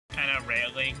kind of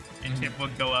railing, and Chip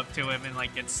would go up to him and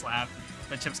like get slapped.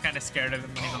 But Chip's kind of scared of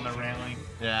him when he's on the railing.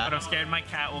 Yeah. But I'm scared my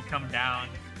cat will come down.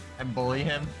 And bully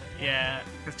him? Yeah,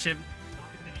 because Chip...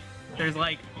 There's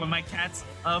like, when my cat's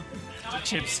up,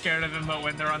 Chip's scared of him, but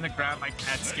when they're on the ground, my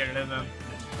cat's scared of him.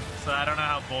 So I don't know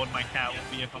how bold my cat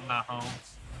will be if I'm not home.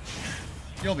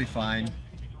 You'll be fine.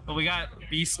 But we got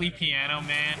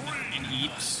BeastlyPianoMan and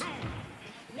Eeps.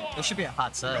 This should be a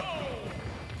hot set.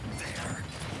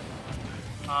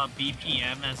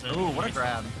 BPM as a... Ooh, what a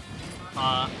grab.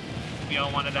 We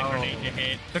all wanted that grenade to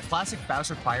hit. The classic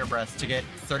Bowser Fire Breath to get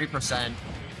 30%.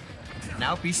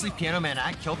 Now BeastlyPianoMan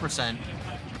at kill percent.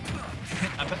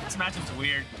 I bet this matchup's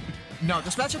weird. No,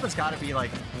 this matchup has got to be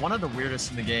like one of the weirdest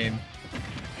in the game.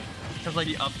 Because like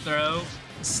The up throw.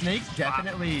 Snake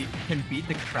definitely can beat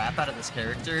the crap out of this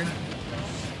character.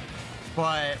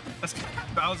 But That's kind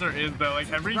of Bowser is though.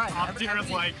 Like every top tier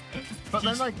is like, but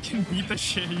then like can beat the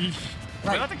shitty.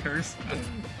 Right. Right. That's a curse.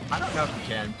 I don't know if you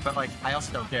can, but like I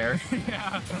also don't care.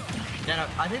 Yeah. Yeah, no,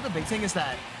 I think the big thing is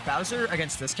that Bowser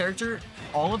against this character,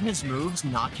 all of his moves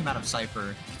knock him out of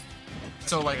Cypher.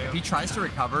 So like if he tries to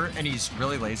recover and he's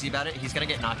really lazy about it, he's gonna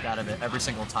get knocked out of it every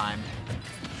single time.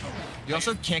 You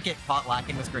also can't get caught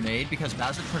lacking with grenade because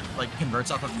Bowser like converts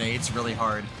off of nades really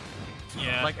hard.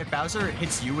 Yeah. Like if Bowser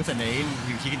hits you with a nade,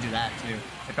 he can do that too.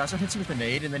 If Bowser hits you with a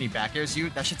nade and then he back airs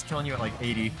you, that shit's killing you at like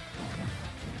 80.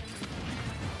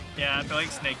 Yeah, I feel like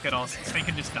Snake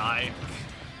could just die.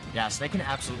 Yeah, Snake can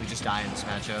absolutely just die in this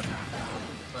matchup.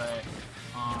 But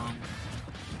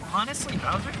honestly,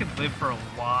 Bowser could live for a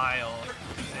while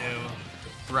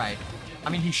too. Right. I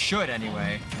mean, he should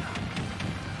anyway.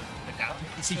 Like that.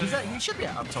 See, he should be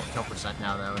at up to kill percent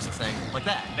now, though, is the thing. Like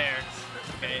that. There.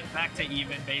 Okay, back to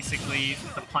even, basically.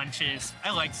 The punches.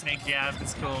 I like Snake Jab,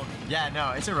 it's cool. Yeah,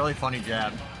 no, it's a really funny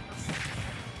jab.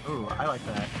 Ooh, I like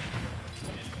that.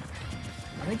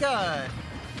 I think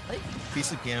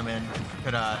BeastlyPianoMan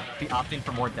could be opting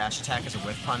for more dash attack as a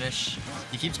whiff punish.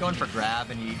 He keeps going for grab,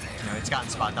 and it's gotten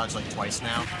spot dodge like twice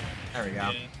now. There we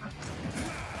go.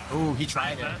 Yeah. Ooh, he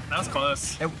tried it. That was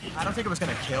close. I don't think it was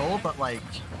gonna kill, but like,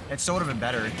 it still would have been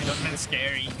better. It would have been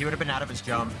scary. He would have been out of his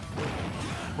jump.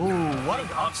 Ooh, what an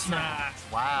up smash!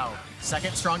 Wow,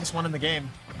 second strongest one in the game.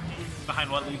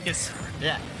 Behind what, Lucas?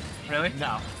 Yeah. Really?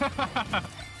 No.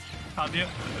 Kazuya?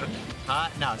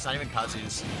 No, it's not even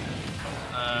Kazu's.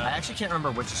 I actually can't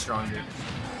remember which is stronger.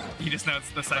 You just know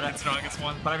it's the second strongest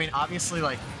one. But I mean, obviously,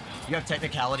 like, you have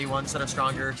technicality ones that are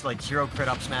stronger. Like, Hero Crit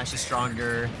up smash is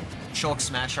stronger. Shulk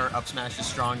Smash Art up smash is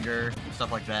stronger.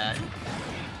 Stuff like that.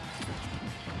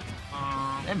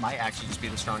 It might actually just be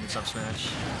the strongest up smash.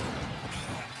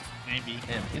 Maybe.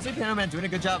 Damn, BeastlyPianoMan doing a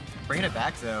good job bringing it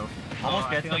back, though. Almost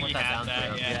gets him with that down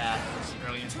throw. Yeah.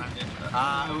 Early in time.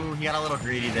 Ooh, he got a little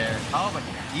greedy there. Oh, but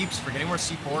Eeps, forgetting where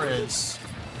C4 is.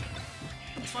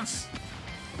 This one's...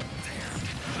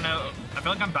 No, I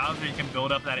feel like on Bowser you can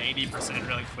build up that 80%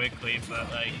 really quickly, but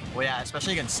like... Well, yeah,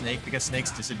 especially against Snake, because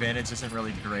Snake's disadvantage isn't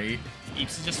really great.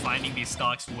 Eeps is just finding these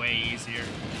stocks way easier.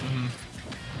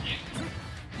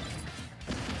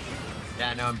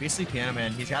 Yeah, no, and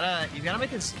BeastlyPianoMan, he's gotta make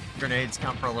his grenades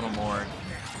count for a little more.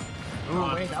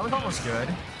 Ooh, wait, that was almost good.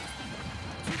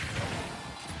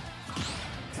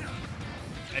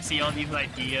 I see all these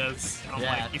ideas. I'm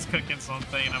Yeah. like, he's cooking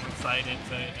something. I'm excited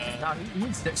to... No,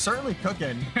 he's certainly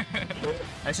cooking.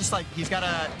 It's just like, he's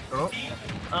gotta...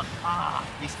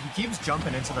 he keeps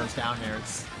jumping into those down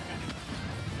airs.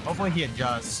 Hopefully he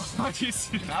adjusts. That's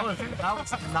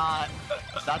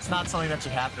not something that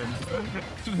should happen.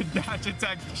 The dash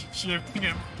attack shifting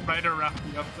him right around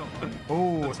the up tilt.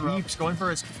 Oh, Eeps going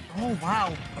for his... Oh,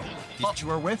 wow. You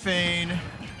were whiffing.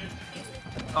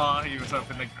 Oh, he was up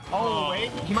in the... Oh,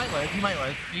 wait. He might live. He might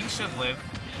live. He should live.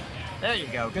 There you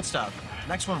go. Good stuff.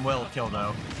 Next one will kill,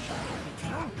 though.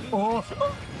 Oh.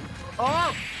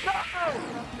 Oh. No.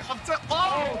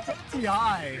 Oh, good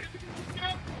DI.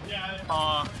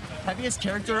 Heaviest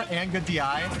character and good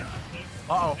DI.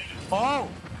 Uh-oh. Oh.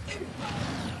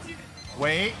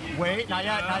 Wait. Not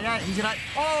yet. He's gonna...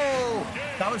 Oh.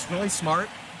 That was really smart.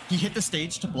 He hit the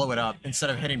stage to blow it up instead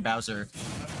of hitting Bowser.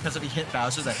 Because if he hit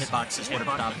Bowser, that hitbox just would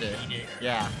have stopped it.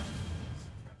 Yeah.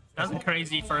 That was a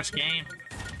crazy first game.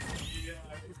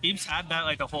 Eeps had that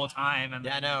like the whole time, and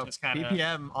yeah, I know. Just kinda...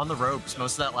 BPM on the ropes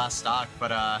most of that last stock,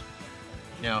 but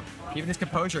even his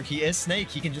composure, he is Snake.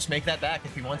 He can just make that back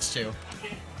if he wants to.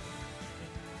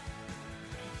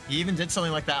 He even did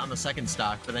something like that on the second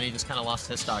stock, but then he just kind of lost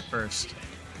his stock first.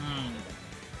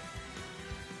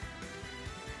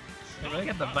 They really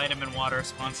got the vitamin water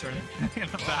sponsored in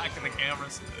the back of the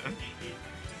cameras.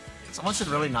 Someone should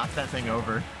really knock that thing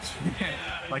over.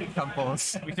 Like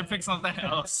Compass. We can pick something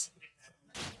else.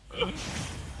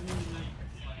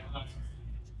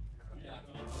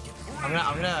 I'm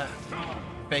gonna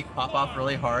fake pop off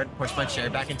really hard, push my chair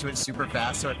back into it super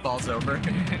fast so it falls over.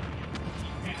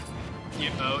 You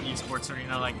owe Esports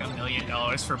Arena like $1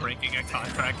 million for breaking a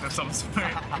contract of some sort.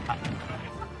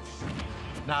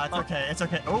 Nah, it's okay. It's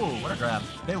okay. Oh, what a grab!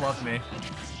 They love me,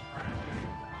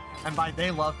 and by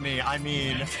they love me, I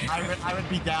mean I would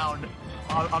be down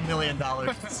 $1 million.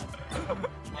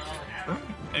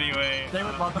 Anyway, They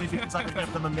would love me because I would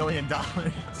give them $1 million.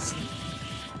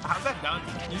 how's that done?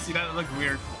 You see that? It looked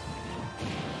weird.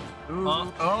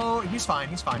 Ooh. Oh, he's fine.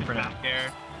 He's fine for now. Back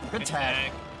air. Good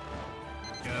tag.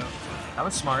 Go. That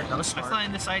was smart. That was That's smart. not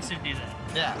indecisive, do that.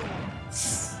 Yeah.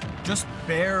 Just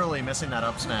barely missing that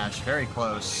up smash. Very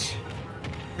close.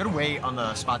 Good weight on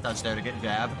the spot dodge there to get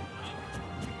jab.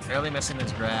 Barely missing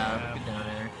this grab. Good down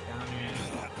air.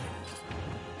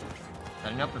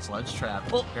 Setting up this ledge trap.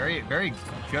 Oh, very, very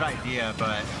good idea,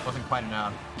 but wasn't quite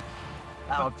enough.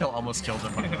 That up tilt almost killed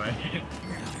him, by the way.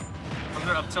 Was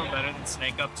there up tilt better than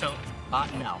Snake up tilt?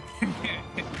 No.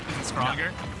 Is it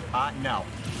stronger? No.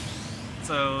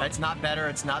 So It's not better.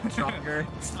 It's not stronger.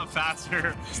 it's not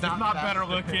faster. It's not not better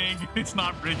faster. looking. It's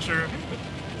not richer.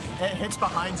 It hits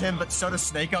behind him, but so does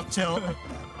Snake up tilt.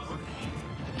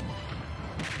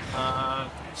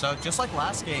 So just like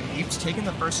last game, Eeps taking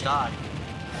the first stock.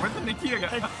 Where'd the Nikita go?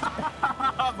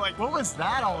 I'm like, What was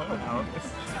that all about?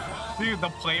 dude, the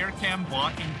player cam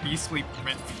blocking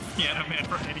BeastlyPianoMan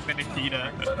for hitting the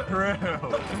Nikita.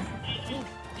 True.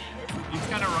 He's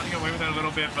kind of running away with it a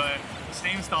little bit, but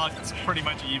same stock is pretty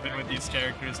much even with these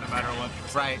characters no matter what.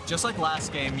 Right, just like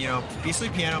last game, you know,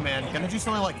 BeastlyPianoMan gonna do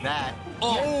something like that.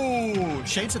 Oh,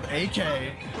 Shades of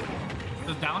AK.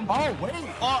 The down. Oh, wait.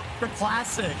 Oh, the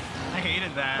classic. I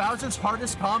hated that. Bowser's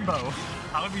hardest combo.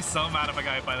 I would be so mad if I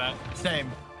got hit by that.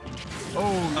 Same.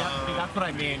 Oh, yeah, that's what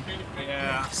I mean.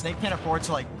 Yeah. Snake can't afford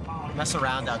to, like, mess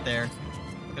around out there.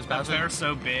 Because Bowser... They're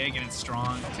so big and it's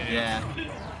strong, too. Yeah.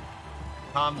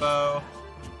 Combo.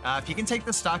 If he can take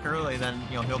the stock early, then,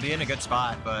 you know, he'll be in a good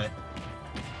spot, but...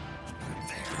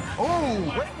 Oh,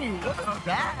 wait, what was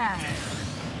that?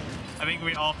 I think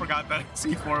we all forgot that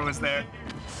C4 was there.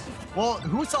 Well,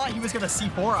 who thought he was going to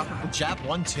C4 off of the Jap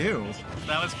 1-2?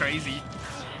 That was crazy.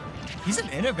 He's an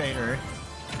innovator.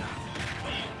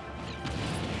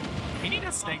 We need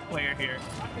a Snake player here.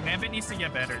 Mambit needs to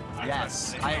get better.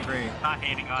 Yes, I agree. Not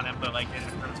hating on him, but like in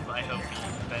terms of I hope he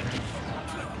gets better.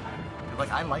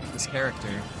 Like, I like this character.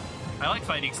 I like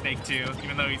fighting Snake too,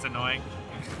 even though he's annoying.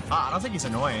 I don't think he's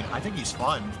annoying. I think he's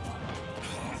fun.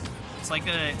 It's like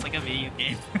a video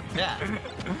game. Yeah.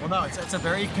 Well, no, it's a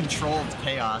very controlled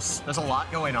chaos. There's a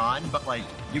lot going on, but like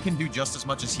you can do just as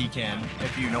much as he can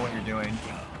if you know what you're doing.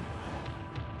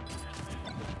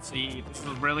 See, this is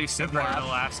really similar to the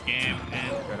last game,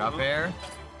 and Good up air.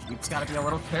 Eeps got to be a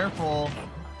little careful.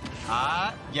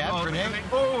 Yeah, grenade.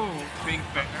 Oh, big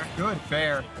fair. Good,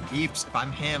 fair. Eeps, if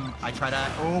I'm him, I try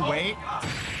to... Oh, wait.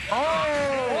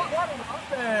 Oh, what an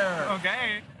up air.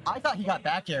 Okay. I thought he got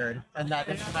back aired, and that...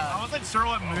 I wasn't sure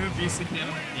what move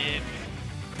BeastlyPianoMan did.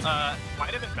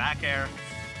 Might have been back air.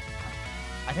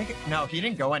 I think... No, he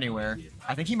didn't go anywhere.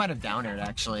 I think he might have down aired,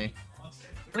 actually.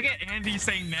 Look at Andy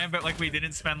saying Nambit like we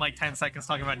didn't spend like 10 seconds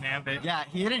talking about Nambit. Yeah,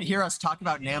 he didn't hear us talk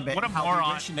about Nambit. What a and how moron.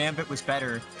 we wish Nambit was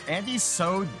better. Andy's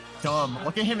so dumb.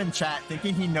 Look at him in chat,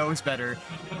 thinking he knows better.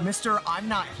 Mr. I'm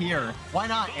not here. Why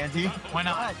not, Andy? Why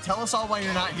not? Go ahead, tell us all why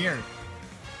you're not here.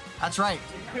 That's right,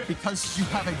 because you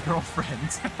have a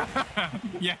girlfriend.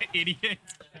 Yeah, idiot.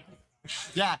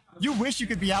 Yeah, you wish you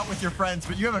could be out with your friends,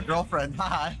 but you have a girlfriend.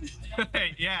 Haha.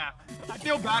 Yeah, I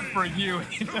feel bad for you.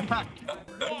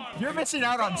 You're missing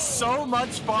out on so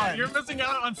much fun You're missing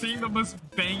out on seeing the most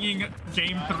banging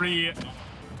Game 3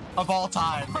 of all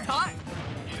time. time.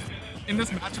 In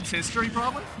this matchup's history,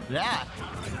 probably? Yeah.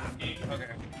 Okay.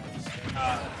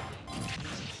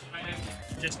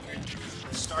 Just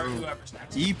start whoever's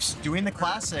next. Eeps doing the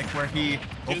classic where he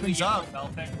opens up. Bell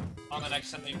thing on the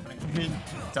next time that you put I mean,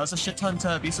 does a shit ton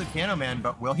to BeastlyPianoMan,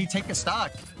 but will he take a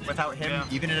stock without him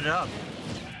evening it up?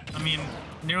 I mean,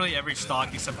 nearly every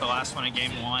stock except the last one in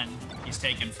Game 1, he's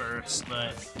taken first,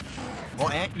 but... Well,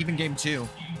 and even game 2.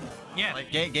 Yeah,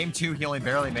 Like, game 2, he only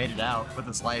barely made it out with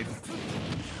his life.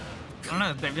 I don't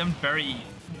know, they've been very,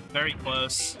 very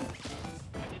close.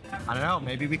 I don't know,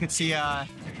 maybe we could see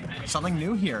something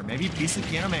new here. Maybe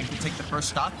BeastlyPianoMan could take the first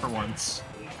stock for once.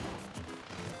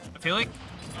 I feel like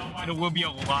it will be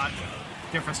a lot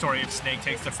different story if Snake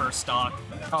takes the first stock.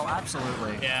 Oh,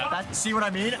 absolutely. Yeah. See what I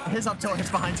mean? His up tilt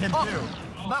hits behind him, too.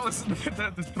 That was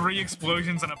the 3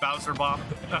 explosions and a Bowser bomb.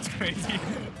 That's crazy.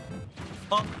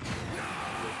 Oh,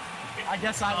 I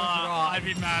guess I was wrong. I'd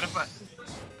be mad if I...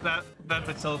 That's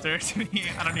a tilter to me.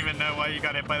 I don't even know why you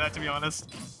got hit by that, to be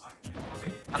honest.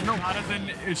 I don't know. Other than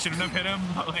it shouldn't have hit him,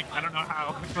 but like I don't know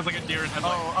how. It was like a deer in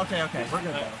headlights. Oh, okay, we're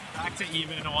good though. Back to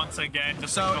even once again.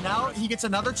 Just So like now he gets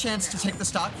another chance to take the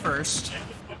stock first.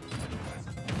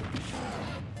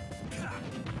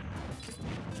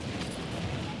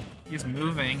 he's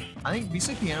moving. I think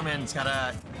BeastlyPianoMan's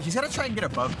he's gotta try and get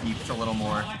above Eeps a little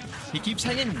more. He keeps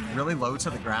hanging really low to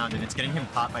the ground, and it's getting him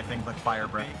caught by things like Fire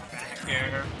Breath.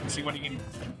 Here, see what he can.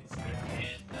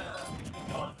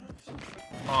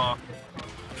 Oh,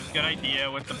 good idea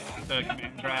with the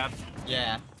command grab.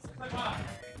 Yeah.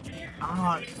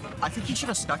 I think he should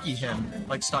have stuck him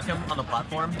on the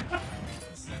platform.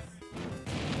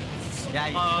 Yeah,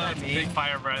 you know what I mean? Big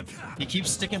fire breath. He keeps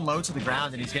sticking low to the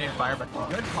ground, and he's getting fire breath.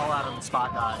 Good call out on the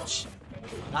spot dodge.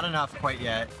 Not enough quite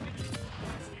yet.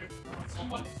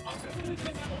 Well,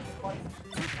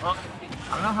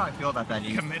 I don't know how I feel about that.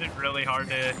 Committed really hard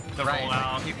to the Right. roll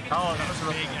out. Oh, that was a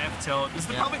Big F tilt. This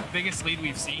is Yeah. probably the biggest lead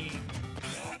we've seen.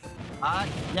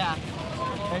 Yeah.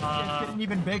 It's getting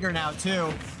even bigger now,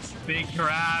 too. Big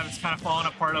grab. It's kind of falling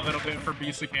apart a little bit for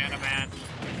BeastlyPianoMan.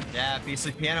 Yeah,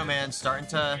 BeastlyPianoMan starting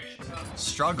to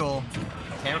struggle.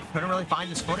 Couldn't really find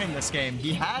his footing this game.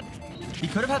 He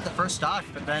could have had the first stock,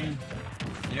 but then,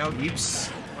 Eeps.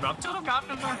 What up tilt got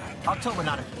him there? Up tilt would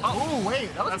not have. Oh,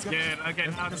 wait, that was That's good. Okay,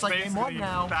 now it's like game one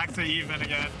now. Back to even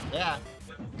again. Yeah.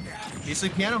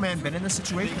 BeastlyPianoMan been in this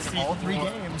situation in all 3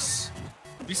 games.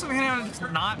 BeastlyPianoMan's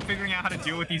not figuring out how to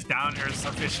deal with these downers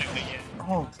efficiently yet.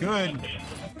 Oh, good.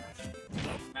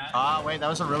 Wait, that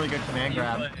was a really good command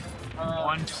grab.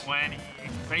 120.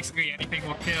 Basically anything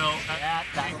will kill. Yeah,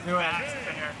 that'll do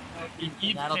it.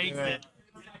 He That'll takes do it.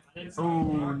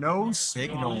 Ooh, no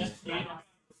signal.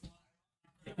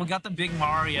 We got the big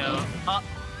Mario.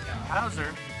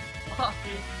 Bowser.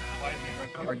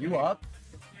 Are you up?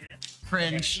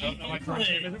 Cringe.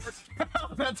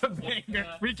 That's a banger.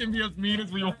 We can be as mean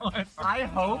as we want. I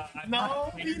hope.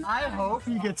 No. I hope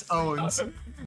he gets owned.